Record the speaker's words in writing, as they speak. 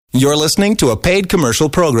You're listening to a paid commercial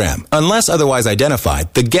program. Unless otherwise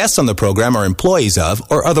identified, the guests on the program are employees of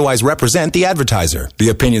or otherwise represent the advertiser. The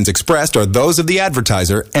opinions expressed are those of the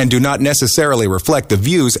advertiser and do not necessarily reflect the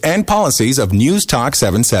views and policies of News Talk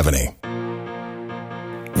 770.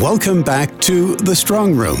 Welcome back to The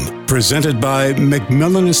Strongroom, presented by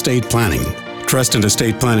MacMillan Estate Planning. Trust and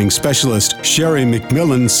estate planning specialist Sheri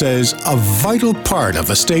MacMillan says a vital part of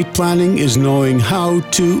estate planning is knowing how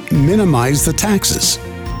to minimize the taxes.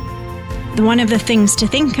 One of the things to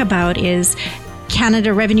think about is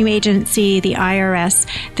Canada Revenue Agency, the IRS,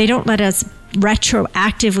 they don't let us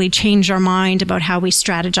retroactively change our mind about how we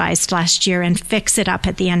strategized last year and fix it up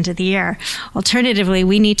at the end of the year. Alternatively,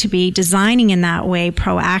 we need to be designing in that way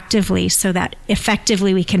proactively so that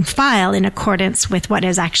effectively we can file in accordance with what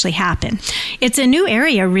has actually happened. It's a new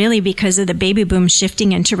area really because of the baby boom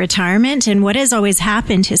shifting into retirement, and what has always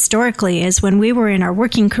happened historically is when we were in our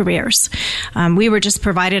working careers, we were just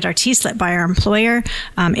provided our T-slip by our employer.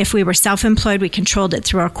 If we were self-employed, we controlled it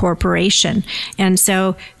through our corporation. And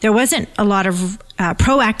so there wasn't a lot of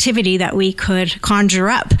proactivity that we could conjure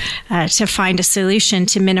up to find a solution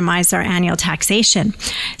to minimize our annual taxation.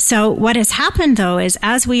 So what has happened, though, is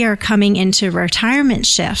as we are coming into retirement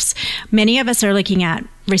shifts, many of us are looking at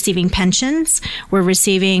receiving pensions, we're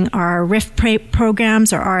receiving our RIF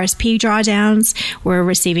programs or RSP drawdowns, we're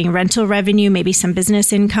receiving rental revenue, maybe some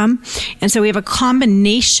business income. And so we have a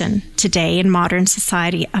combination today in modern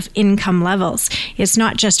society of income levels. It's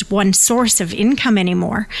not just one source of income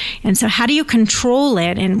anymore. And so how do you control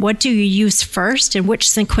it, and what do you use first, and which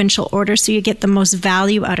sequential order so you get the most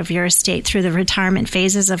value out of your estate through the retirement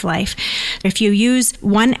phases of life? If you use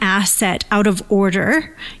one asset out of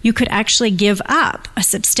order, you could actually give up a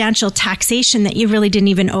substantial taxation that you really didn't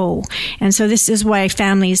even owe. And so this is why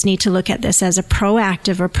families need to look at this as a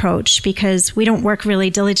proactive approach, because we don't work really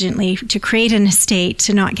diligently to create an estate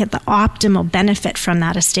to not get the optimal benefit from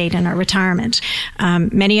that estate in our retirement.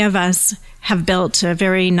 Many of us have built a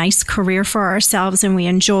very nice career for ourselves and we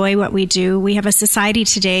enjoy what we do. We have a society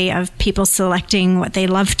today of people selecting what they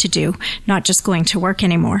love to do, not just going to work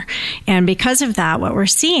anymore. And because of that, what we're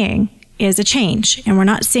seeing is a change. And we're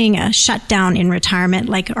not seeing a shutdown in retirement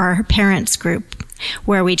like our parents' group,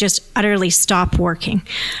 where we just utterly stop working.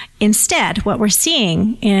 Instead, what we're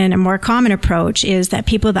seeing in a more common approach is that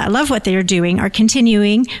people that love what they're doing are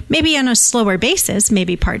continuing, maybe on a slower basis,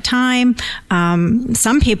 maybe part-time.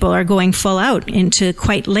 Some people are going full out into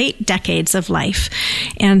quite late decades of life.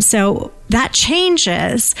 And so that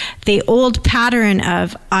changes the old pattern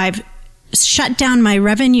of I've shut down my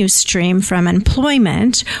revenue stream from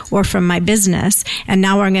employment or from my business, and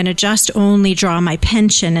now I'm going to just only draw my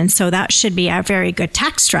pension. And so that should be a very good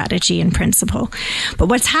tax strategy in principle. But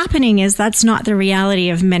what's happening is that's not the reality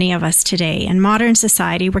of many of us today. In modern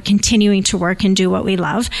society, we're continuing to work and do what we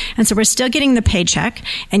love. And so we're still getting the paycheck.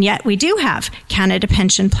 And yet we do have Canada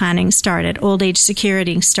Pension Planning started, old age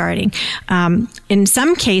security starting. In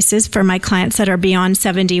some cases, for my clients that are beyond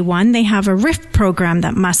 71, they have a RIF program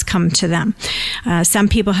that must come to them. Some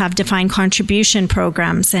people have defined contribution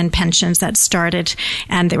programs and pensions that started,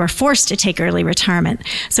 and they were forced to take early retirement.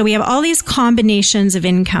 So we have all these combinations of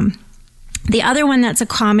income. The other one that's a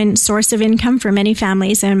common source of income for many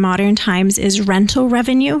families in modern times is rental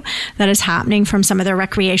revenue that is happening from some of their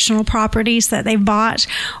recreational properties that they've bought,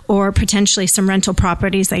 or potentially some rental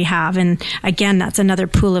properties they have. And again, that's another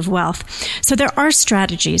pool of wealth. So there are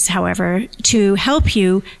strategies, however, to help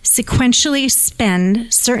you sequentially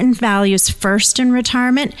spend certain values first in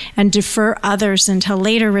retirement and defer others until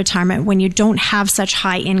later retirement when you don't have such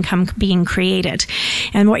high income being created.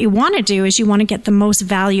 And what you want to do is you want to get the most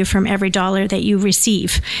value from every dollar that you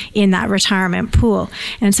receive in that retirement pool.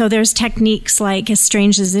 And so there's techniques like, as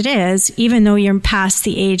strange as it is, even though you're past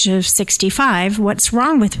the age of 65, what's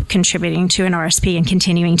wrong with contributing to an RSP and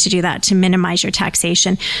continuing to do that to minimize your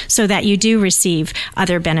taxation so that you do receive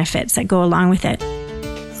other benefits that go along with it?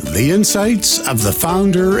 The insights of the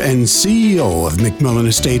founder and CEO of MacMillan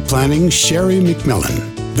Estate Planning, Sheri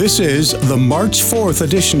MacMillan. This is the March 4th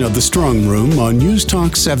edition of the Strongroom on News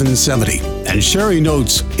Talk 770. And Sheri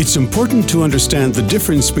notes it's important to understand the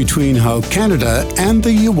difference between how Canada and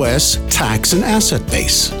the US tax an asset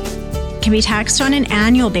base. Can be taxed on an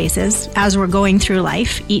annual basis as we're going through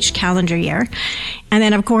life each calendar year. And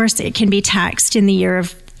then, of course, it can be taxed in the year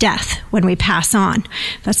of death when we pass on.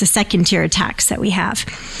 That's the second tier of tax that we have.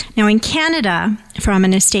 Now in Canada, from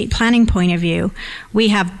an estate planning point of view, we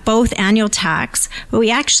have both annual tax, but we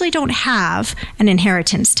actually don't have an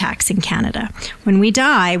inheritance tax in Canada. When we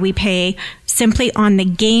die, we pay simply on the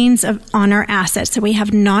gains on our assets that we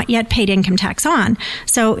have not yet paid income tax on.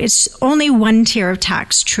 So it's only one tier of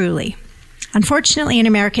tax truly. Unfortunately, in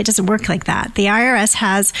America, it doesn't work like that. The IRS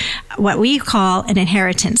has what we call an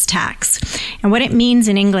inheritance tax. And what it means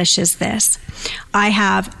in English is this. I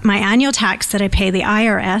have my annual tax that I pay the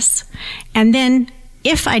IRS, and then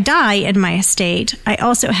if I die in my estate, I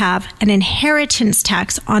also have an inheritance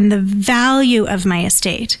tax on the value of my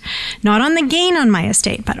estate. Not on the gain on my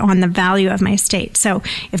estate, but on the value of my estate. So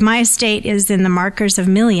if my estate is in the markers of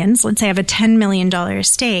millions, let's say I have a $10 million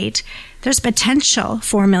estate, there's potential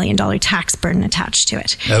 $4 million tax burden attached to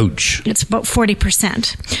it. Ouch. It's about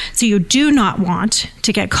 40%. So you do not want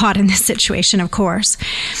to get caught in this situation, of course.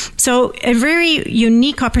 So a very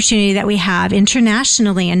unique opportunity that we have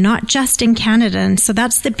internationally and not just in Canada. And so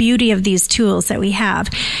that's the beauty of these tools that we have.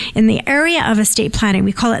 In the area of estate planning,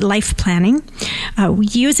 we call it life planning. We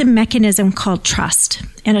use a mechanism called trust.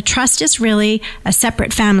 And a trust is really a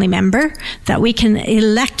separate family member that we can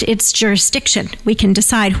elect its jurisdiction. We can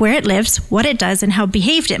decide where it lives, what it does, and how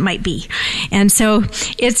behaved it might be. And so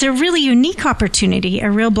it's a really unique opportunity,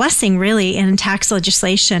 a real blessing really in tax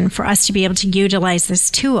legislation for us to be able to utilize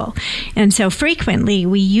this tool. And so frequently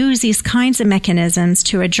we use these kinds of mechanisms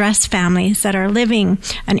to address families that are living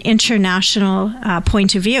an international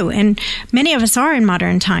point of view. And many of us are in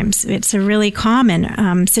modern times. It's a really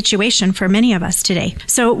common situation for many of us today.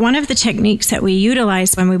 So one of the techniques that we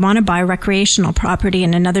utilize when we want to buy recreational property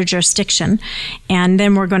in another jurisdiction, and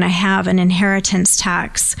then we're going to have an inheritance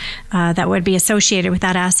tax that would be associated with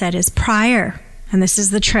that asset, is prior. And this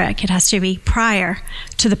is the trick. It has to be prior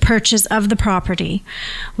to the purchase of the property.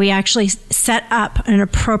 We actually set up an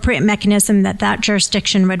appropriate mechanism that that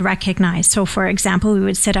jurisdiction would recognize. So, for example, we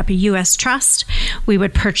would set up a U.S. trust. We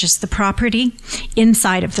would purchase the property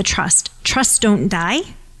inside of the trust. Trusts don't die.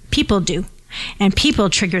 People do. And people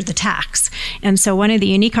trigger the tax. And so one of the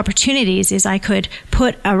unique opportunities is I could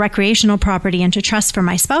put a recreational property into trust for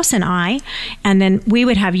my spouse and I, and then we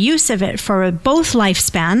would have use of it for both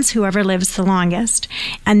lifespans, whoever lives the longest.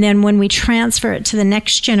 And then when we transfer it to the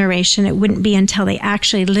next generation, it wouldn't be until they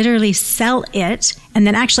actually literally sell it and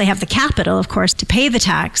then actually have the capital, of course, to pay the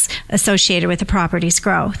tax associated with the property's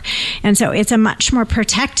growth. And so it's a much more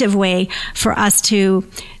protective way for us to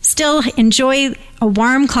still enjoy a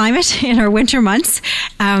warm climate in our winter months,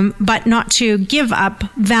 but not to give up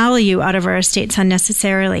value out of our estates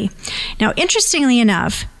unnecessarily. Now, interestingly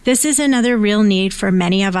enough, this is another real need for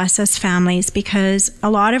many of us as families because a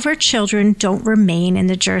lot of our children don't remain in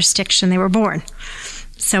the jurisdiction they were born.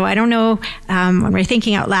 So I don't know when we're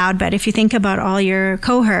thinking out loud, but if you think about all your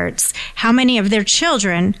cohorts, how many of their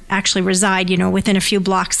children actually reside, within a few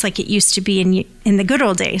blocks like it used to be in the good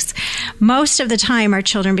old days? Most of the time, our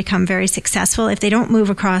children become very successful. If they don't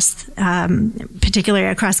move across, particularly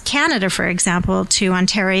across Canada, for example, to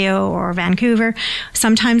Ontario or Vancouver,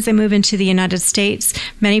 sometimes they move into the United States.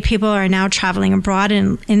 Many people are now traveling abroad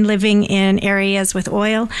and living in areas with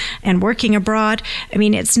oil and working abroad. I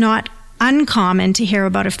mean, it's not uncommon to hear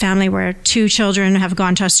about a family where 2 children have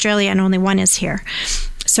gone to Australia and only one is here.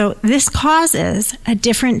 So this causes a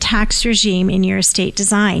different tax regime in your estate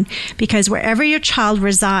design because wherever your child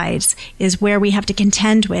resides is where we have to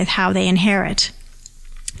contend with how they inherit.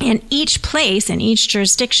 And each place and each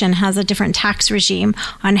jurisdiction has a different tax regime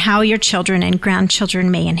on how your children and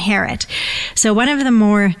grandchildren may inherit. So one of the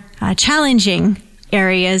more challenging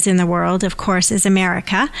areas in the world, of course, is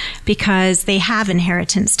America because they have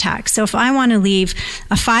inheritance tax. So if I want to leave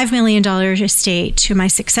a $5 million estate to my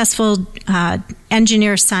successful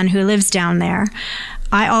engineer son who lives down there,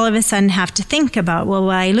 I all of a sudden have to think about, well,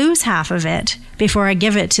 will I lose half of it before I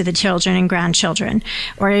give it to the children and grandchildren?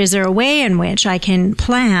 Or is there a way in which I can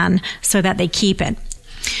plan so that they keep it?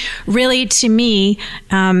 Really, to me,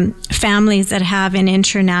 families that have an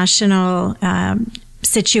international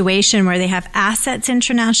situation where they have assets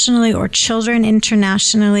internationally or children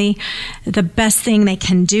internationally, the best thing they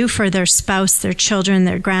can do for their spouse, their children,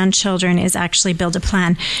 their grandchildren is actually build a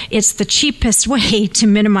plan. It's the cheapest way to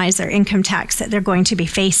minimize their income tax that they're going to be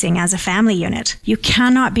facing as a family unit. You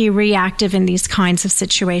cannot be reactive in these kinds of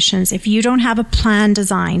situations. If you don't have a plan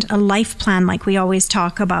designed, a life plan like we always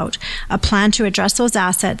talk about, a plan to address those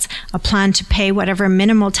assets, a plan to pay whatever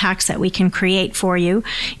minimal tax that we can create for you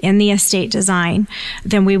in the estate design,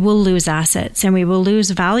 then we will lose assets and we will lose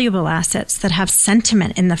valuable assets that have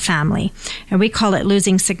sentiment in the family. And we call it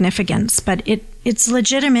losing significance, but it's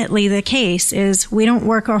legitimately the case is we don't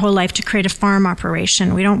work our whole life to create a farm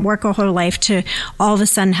operation. We don't work our whole life to all of a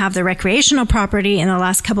sudden have the recreational property in the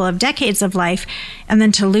last couple of decades of life and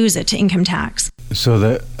then to lose it to income tax.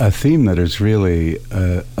 So a theme that is really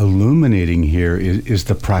illuminating here is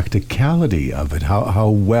the practicality of it, how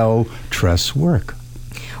well trusts work.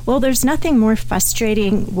 Well, there's nothing more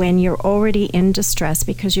frustrating when you're already in distress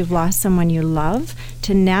because you've lost someone you love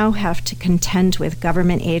to now have to contend with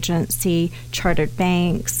government agency, chartered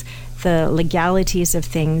banks, the legalities of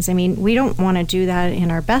things. I mean, we don't want to do that in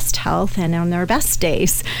our best health and on our best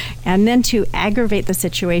days. And then to aggravate the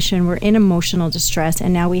situation, we're in emotional distress,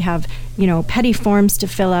 and now we have, petty forms to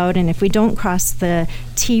fill out, and if we don't cross the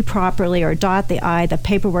T properly or dot the I, the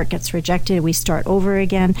paperwork gets rejected, we start over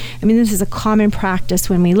again. I mean, this is a common practice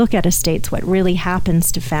when we look at estates, what really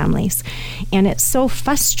happens to families. And it's so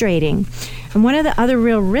frustrating. And one of the other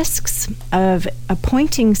real risks of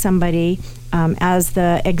appointing somebody as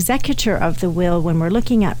the executor of the will when we're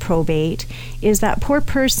looking at probate is that poor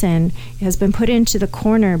person has been put into the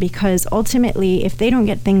corner because ultimately if they don't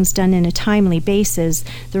get things done in a timely basis,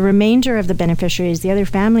 the remainder of the beneficiaries, the other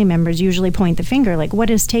family members, usually point the finger like, what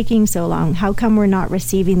is taking so long? How come we're not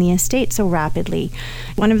receiving the estate so rapidly?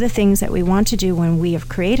 One of the things that we want to do when we have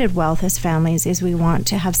created wealth as families is we want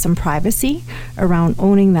to have some privacy around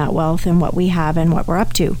owning that wealth and what we have and what we're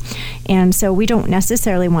up to. And so we don't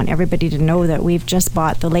necessarily want everybody to know that we've just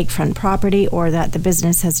bought the lakefront property or that the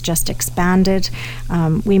business has just expanded.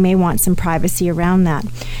 We may want some privacy around that.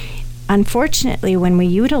 Unfortunately, when we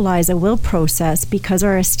utilize a will process, because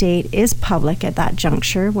our estate is public at that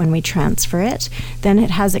juncture when we transfer it, then it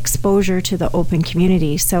has exposure to the open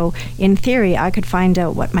community. So in theory, I could find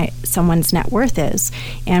out what someone's net worth is.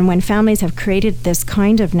 And when families have created this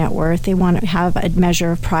kind of net worth, they want to have a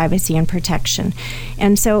measure of privacy and protection.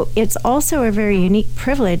 And so it's also a very unique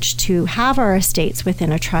privilege to have our estates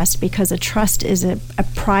within a trust, because a trust is a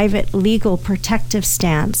private, legal, protective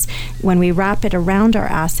stance when we wrap it around our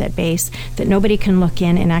asset base, that nobody can look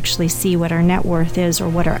in and actually see what our net worth is or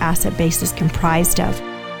what our asset base is comprised of.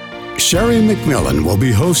 Sheri MacMillan will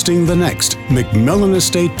be hosting the next MacMillan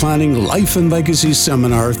Estate Planning Life and Legacy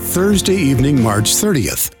Seminar Thursday evening, March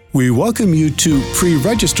 30th. We welcome you to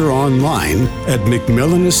pre-register online at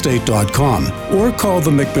MacMillanEstate.com or call the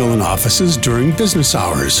MacMillan offices during business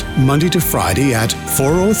hours, Monday to Friday at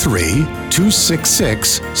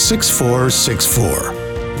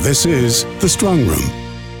 403-266-6464. This is The Strongroom.